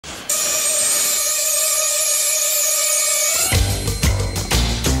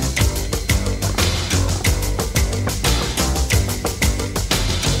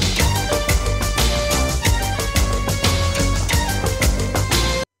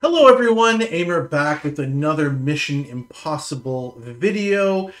Hello everyone, Aimer back with another Mission Impossible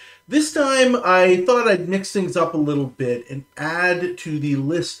video. This time I thought I'd mix things up a little bit and add to the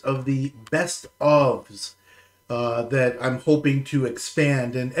list of the best ofs that I'm hoping to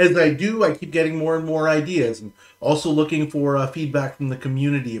expand. And as I do, I keep getting more and more ideas and also looking for feedback from the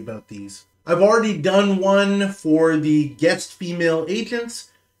community about these. I've already done one for the guest female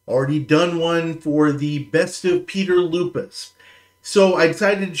agents, already done one for the best of Peter Lupus. So I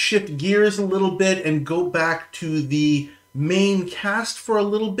decided to shift gears a little bit and go back to the main cast for a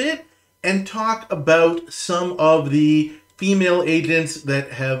little bit and talk about some of the female agents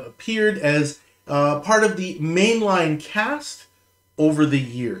that have appeared as part of the mainline cast over the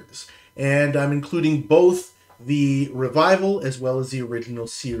years. And I'm including both the revival as well as the original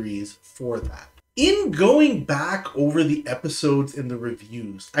series for that. In going back over the episodes and the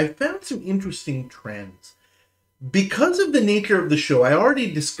reviews, I found some interesting trends. Because of the nature of the show, I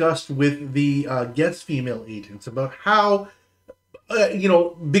already discussed with the guest female agents about how,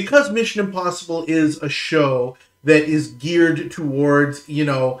 because Mission Impossible is a show that is geared towards,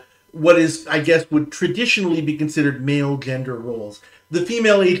 what is, I guess, would traditionally be considered male gender roles, the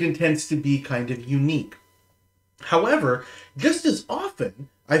female agent tends to be kind of unique. However, just as often,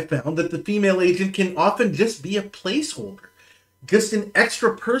 I found that the female agent can often just be a placeholder. Just an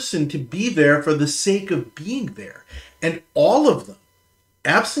extra person to be there for the sake of being there. And all of them,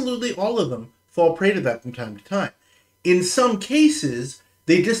 absolutely all of them, fall prey to that from time to time. In some cases,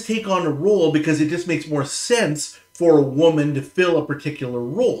 they just take on a role because it just makes more sense for a woman to fill a particular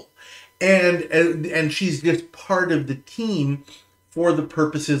role. And she's just part of the team for the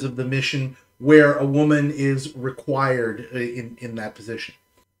purposes of the mission where a woman is required in that position.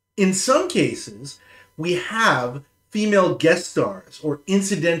 In some cases, we have female guest stars or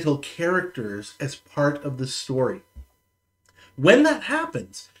incidental characters as part of the story. When that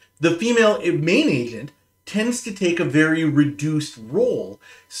happens, the female main agent tends to take a very reduced role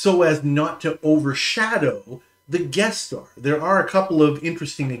so as not to overshadow the guest star. There are a couple of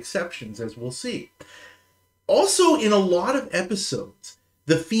interesting exceptions, as we'll see. Also, in a lot of episodes,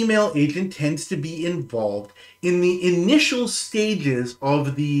 the female agent tends to be involved in the initial stages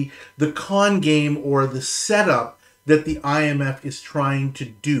of the con game or the setup that the IMF is trying to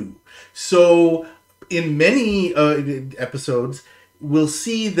do. So in many episodes, we'll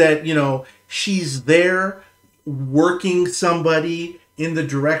see that, she's there working somebody in the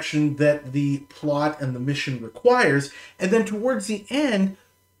direction that the plot and the mission requires, and then towards the end,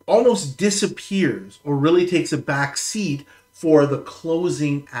 almost disappears or really takes a back seat for the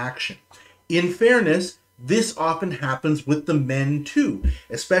closing action. In fairness, this often happens with the men too,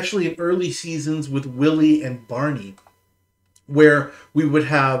 especially in early seasons with Willie and Barney, where we would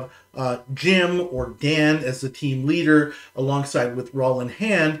have Jim or Dan as the team leader alongside with Roland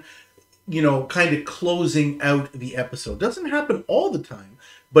Hand, kind of closing out the episode. Doesn't happen all the time,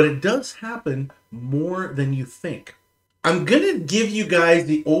 but it does happen more than you think. I'm going to give you guys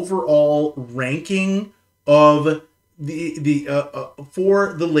the overall ranking of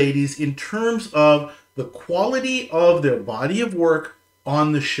for the ladies in terms of the quality of their body of work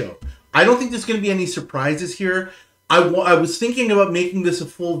on the show. I don't think there's going to be any surprises here. I was thinking about making this a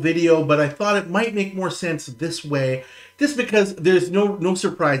full video, but I thought it might make more sense this way, just because there's no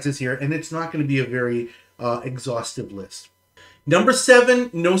surprises here, and it's not going to be a very exhaustive list. Number 7,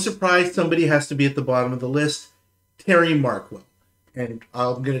 no surprise, somebody has to be at the bottom of the list, Terry Markwell. And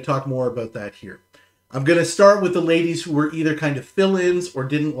I'm going to talk more about that here. I'm going to start with the ladies who were either kind of fill-ins or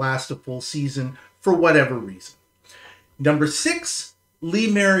didn't last a full season for whatever reason. Number 6,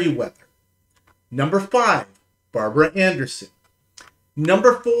 Lee Meriwether. Number 5, Barbara Anderson.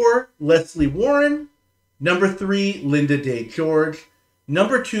 Number 4, Leslie Warren. Number 3, Linda Day George.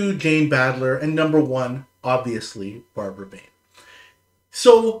 Number 2, Jane Badler. And number 1, obviously, Barbara Bain.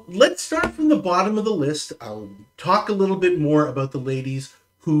 So let's start from the bottom of the list. I'll talk a little bit more about the ladies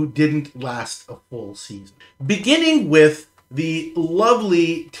who didn't last a full season. Beginning with the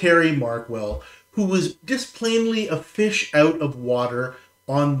lovely Terry Markwell, who was just plainly a fish out of water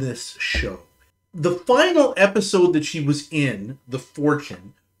on this show. The final episode that she was in, The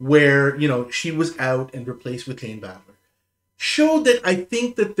Fortune, where, she was out and replaced with Jane Badler, showed that I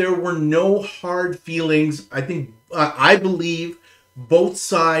think that there were no hard feelings. I believe both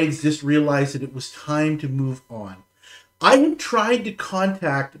sides just realized that it was time to move on. I have tried to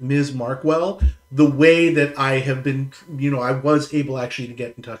contact Ms. Markwell the way that I have been, I was able actually to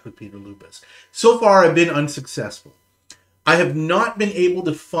get in touch with Peter Lupus. So far, I've been unsuccessful. I have not been able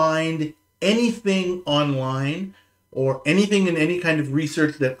to find anything online or anything in any kind of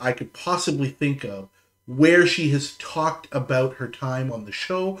research that I could possibly think of where she has talked about her time on the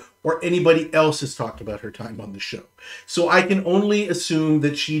show or anybody else has talked about her time on the show. So I can only assume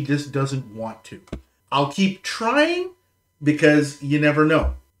that she just doesn't want to. I'll keep trying because you never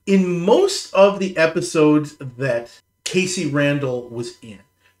know. In most of the episodes that Casey Randall was in,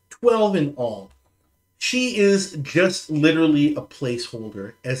 12 in all, she is just literally a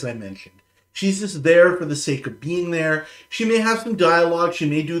placeholder, as I mentioned. She's just there for the sake of being there. She may have some dialogue, she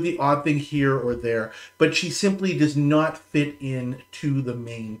may do the odd thing here or there, but she simply does not fit in to the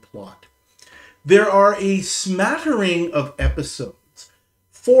main plot. There are a smattering of episodes,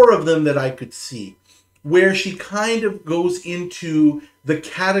 4 of them that I could see, where she kind of goes into the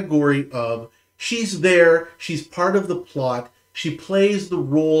category of she's there, she's part of the plot, she plays the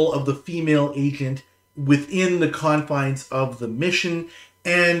role of the female agent within the confines of the mission,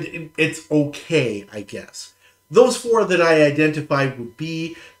 and it's okay, I guess. Those 4 that I identified would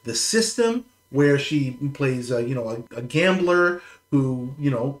be The System, where she plays a gambler who,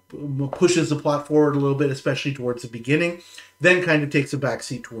 pushes the plot forward a little bit, especially towards the beginning, then kind of takes a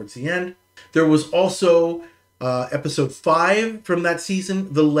backseat towards the end. There was also episode 5 from that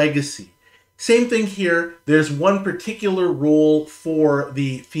season, The Legacy. Same thing here. There's one particular role for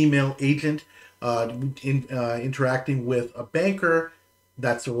the female agent interacting with a banker.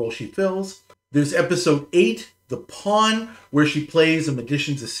 That's the role she fills. There's episode 8, The Pawn, where she plays a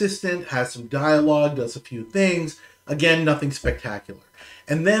magician's assistant, has some dialogue, does a few things. Again, nothing spectacular.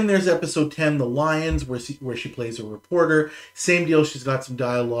 And then there's episode 10, The Lions, where she plays a reporter. Same deal, she's got some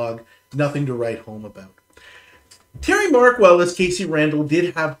dialogue, nothing to write home about. Terry Markwell as Casey Randall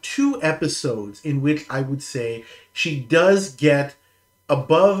did have 2 episodes in which I would say she does get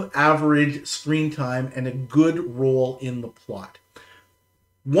above average screen time and a good role in the plot.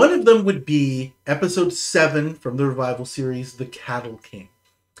 One of them would be episode 7 from the revival series, The Cattle King.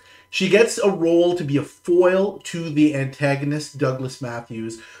 She gets a role to be a foil to the antagonist, Douglas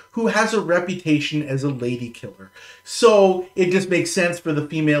Matthews, who has a reputation as a lady killer. So it just makes sense for the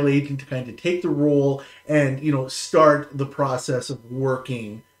female agent to kind of take the role and, start the process of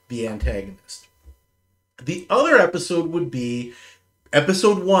working the antagonist. The other episode would be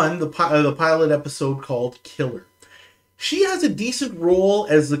episode 1, the pilot episode called Killer. She has a decent role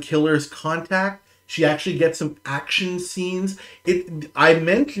as the killer's contact. She actually gets some action scenes. I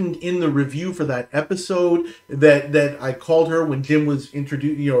mentioned in the review for that episode that I called her when Jim was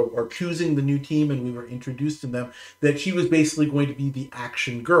introduced, or choosing the new team, and we were introduced to them, that she was basically going to be the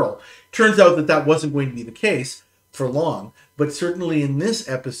action girl. Turns out that wasn't going to be the case for long, but certainly in this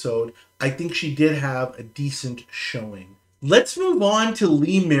episode, I think she did have a decent showing. Let's move on to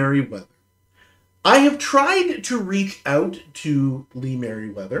Lee Meriwether. I have tried to reach out to Lee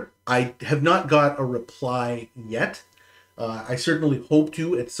Meriwether. I have not got a reply yet. I certainly hope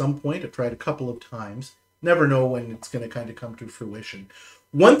to at some point. I've tried a couple of times. Never know when it's going to kind of come to fruition.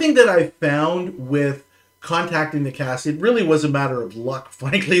 One thing that I found with contacting the cast, it really was a matter of luck,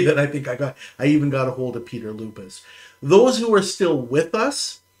 frankly, that I think I even got a hold of Peter Lupas. Those who are still with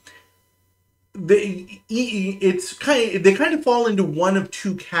us, they kind of fall into one of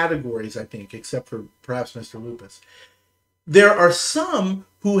 2 categories, I think, except for perhaps Mr. Lupas. There are some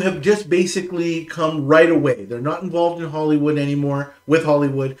who have just basically come right away. They're not involved in Hollywood anymore, with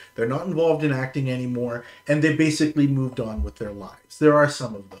Hollywood. They're not involved in acting anymore, and they basically moved on with their lives. There are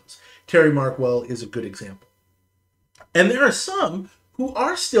some of those. Terry Markwell is a good example. And there are some who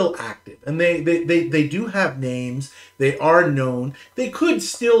are still active, and they do have names, they are known, they could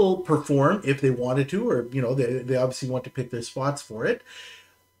still perform if they wanted to, or they obviously want to pick their spots for it,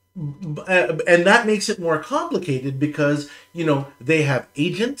 and that makes it more complicated because they have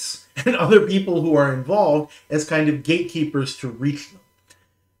agents and other people who are involved as kind of gatekeepers to reach them,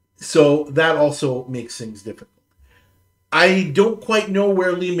 so that also makes things difficult. I don't quite know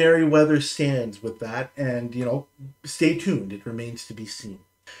where Lee Meriwether stands with that, and, stay tuned. It remains to be seen.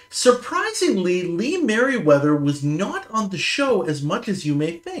 Surprisingly, Lee Meriwether was not on the show as much as you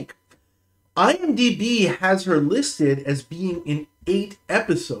may think. IMDb has her listed as being in 8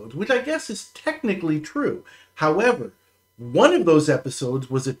 episodes, which I guess is technically true. However, one of those episodes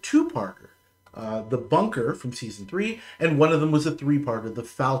was a 2-parter. The Bunker from season 3, and one of them was a 3-parter, The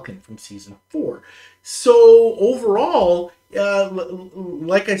Falcon from season 4. So overall,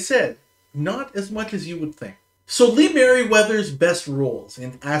 like I said, not as much as you would think. So Lee Meriwether's best roles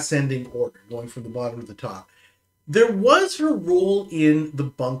in ascending order, going from the bottom to the top. There was her role in The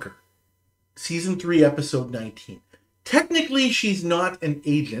Bunker, season 3, episode 19. Technically, she's not an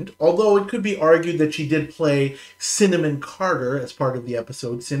agent, although it could be argued that she did play Cinnamon Carter as part of the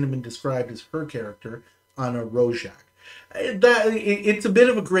episode. Cinnamon described as her character, Anna Rojak. It's a bit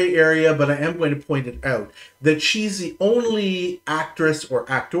of a gray area, but I am going to point it out that she's the only actress or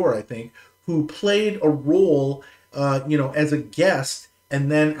actor, I think, who played a role, as a guest and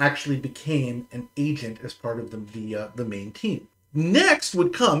then actually became an agent as part of the main team. Next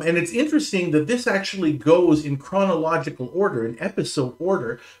would come, and it's interesting that this actually goes in chronological order, in episode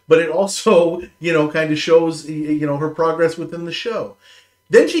order, but it also, kind of shows, her progress within the show.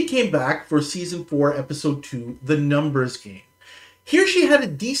 Then she came back for season 4, episode 2, The Numbers Game. Here she had a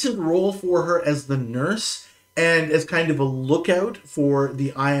decent role for her as the nurse and as kind of a lookout for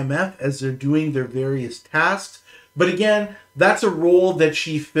the IMF as they're doing their various tasks. But again, that's a role that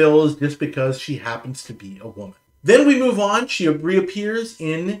she fills just because she happens to be a woman. Then we move on. She reappears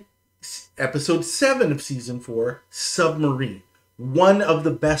in episode 7 of season 4, Submarine. One of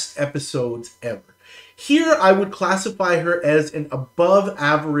the best episodes ever. Here, I would classify her as an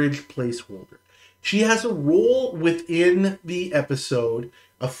above-average placeholder. She has a role within the episode,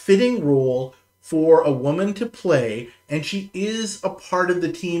 a fitting role for a woman to play, and she is a part of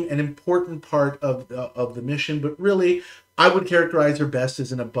the team, an important part of the mission, but really, I would characterize her best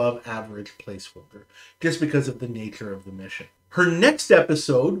as an above-average placeholder, just because of the nature of the mission. Her next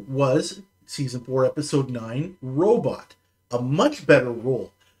episode was season 4, episode 9, Robot. A much better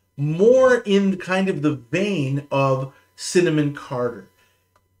role. More in kind of the vein of Cinnamon Carter.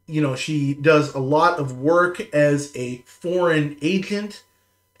 She does a lot of work as a foreign agent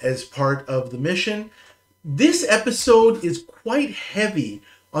as part of the mission. This episode is quite heavy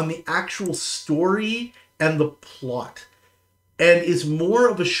on the actual story and the plot, and is more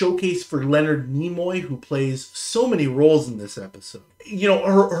of a showcase for Leonard Nimoy, who plays so many roles in this episode.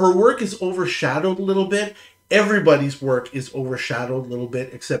 Her work is overshadowed a little bit. Everybody's work is overshadowed a little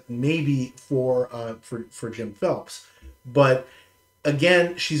bit, except maybe for Jim Phelps. But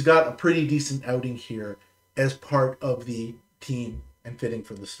again, she's got a pretty decent outing here as part of the team and fitting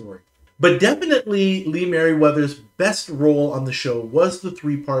for the story. But definitely Lee Meriwether's best role on the show was the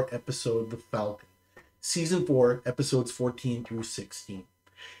 3-part episode, The Falcon. Season 4, episodes 14 through 16.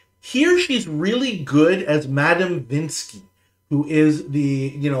 Here she's really good as Madame Vinsky, who is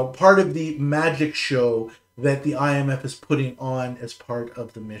the, part of the magic show that the IMF is putting on as part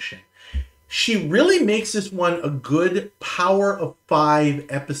of the mission. She really makes this one a good Power of 5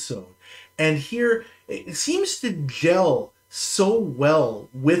 episode. And here, it seems to gel so well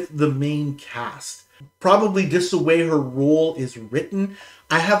with the main cast. Probably just the way her role is written.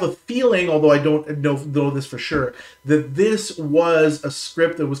 I have a feeling, although I don't know this for sure, that this was a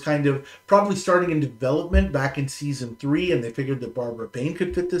script that was kind of probably starting in development back in season 3, and they figured that Barbara Bain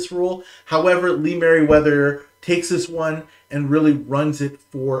could fit this role. However, Lee Meriwether takes this one and really runs it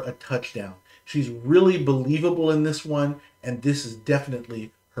for a touchdown. She's really believable in this one, and this is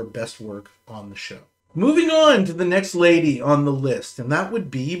definitely her best work on the show. Moving on to the next lady on the list, and that would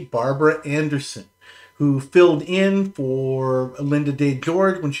be Barbara Anderson, who filled in for Linda Day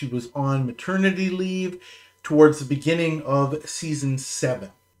George when she was on maternity leave towards the beginning of season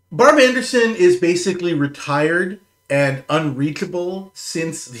 7. Barbara Anderson is basically retired and unreachable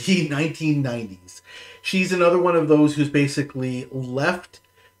since the 1990s. She's another one of those who's basically left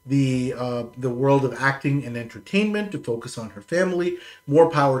the world of acting and entertainment to focus on her family. More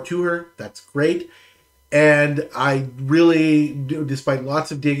power to her. That's great. And I really, despite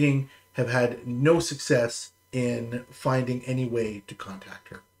lots of digging, have had no success in finding any way to contact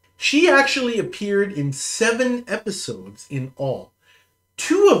her. She actually appeared in 7 episodes in all.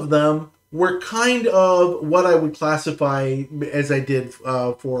 2 of them were kind of what I would classify, as I did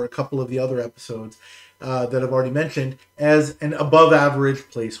for a couple of the other episodes that I've already mentioned, as an above-average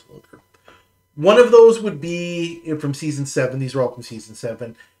placeholder. One of those would be from season 7. These are all from season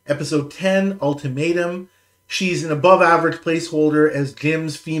 7. Episode 10, Ultimatum. She's an above-average placeholder as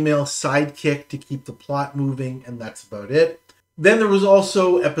Jim's female sidekick to keep the plot moving, and that's about it. Then there was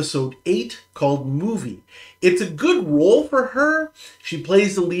also episode 8 called Movie. It's a good role for her. She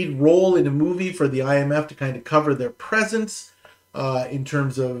plays the lead role in a movie for the IMF to kind of cover their presence in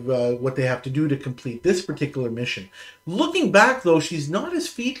terms of what they have to do to complete this particular mission. Looking back, though, she's not as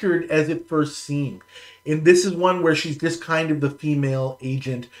featured as it first seemed. And this is one where she's just kind of the female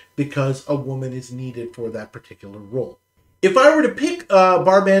agent because a woman is needed for that particular role. If I were to pick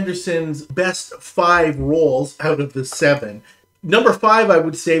Barb Anderson's best 5 roles out of the 7, number 5 I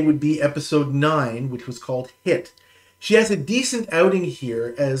would say would be episode 9, which was called Hit. She has a decent outing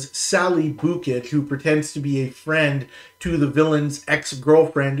here as Sally Bukic, who pretends to be a friend to the villain's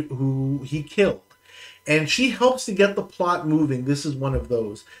ex-girlfriend who he killed. And she helps to get the plot moving. This is one of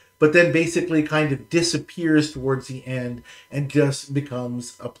those. But then basically kind of disappears towards the end and just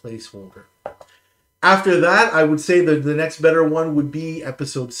becomes a placeholder. After that, I would say that the next better one would be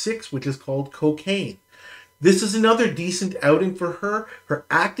episode 6, which is called Cocaine. This is another decent outing for her. Her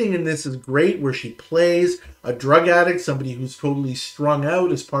acting in this is great, where she plays a drug addict, somebody who's totally strung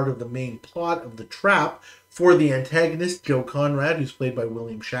out as part of the main plot of the trap for the antagonist, Joe Conrad, who's played by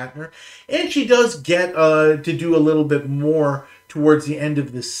William Shatner. And she does get to do a little bit more towards the end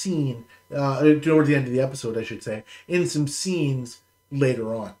of the scene, towards the end of the episode, I should say, in some scenes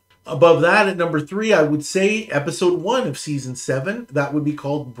later on. Above that, at number 3, I would say episode 1 of season 7. That would be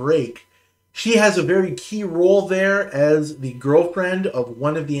called Break. She has a very key role there as the girlfriend of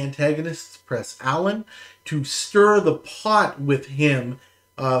one of the antagonists, Press Allen, to stir the pot with him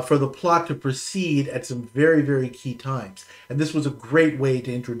for the plot to proceed at some very, very key times. And this was a great way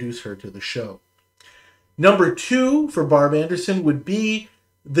to introduce her to the show. Number 2 for Barb Anderson would be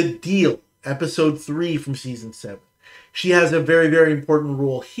The Deal, episode 3 from season 7. She has a very, very important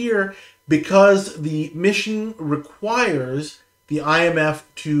role here because the mission requires the IMF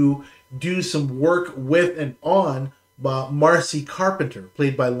to do some work with and on Marcy Carpenter,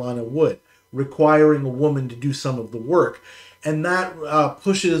 played by Lana Wood, requiring a woman to do some of the work. And that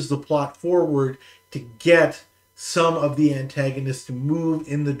pushes the plot forward to get some of the antagonists to move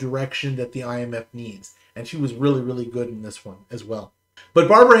in the direction that the IMF needs. And she was really, really good in this one as well. But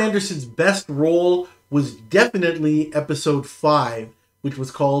Barbara Anderson's best role was definitely episode 5, which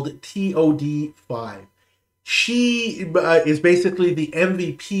was called TOD 5. She is basically the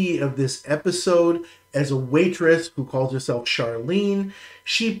MVP of this episode as a waitress who calls herself Charlene.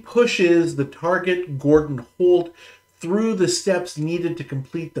 She pushes the target, Gordon Holt, through the steps needed to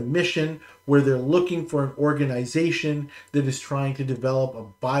complete the mission, where they're looking for an organization that is trying to develop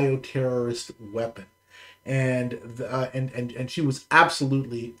a bioterrorist weapon. And she was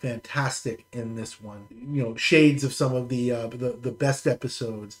absolutely fantastic in this one. You know, shades of some of the best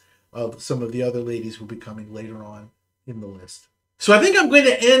episodes of some of the other ladies who will be coming later on in the list. So I think I'm going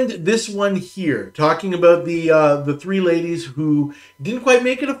to end this one here, talking about the 3 ladies who didn't quite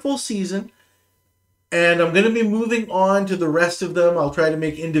make it a full season. And I'm going to be moving on to the rest of them. I'll try to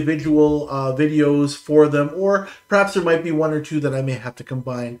make individual videos for them, or perhaps there might be 1 or 2 that I may have to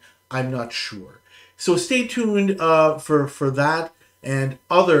combine. I'm not sure. So stay tuned for that and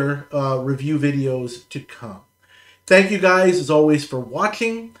other review videos to come. Thank you guys, as always, for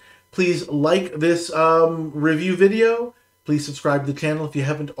watching. Please like this review video. Please subscribe to the channel if you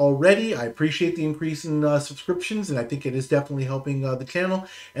haven't already. I appreciate the increase in subscriptions, and I think it is definitely helping the channel.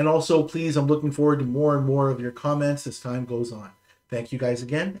 And also, please, I'm looking forward to more and more of your comments as time goes on. Thank you guys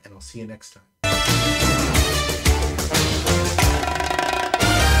again, and I'll see you next time.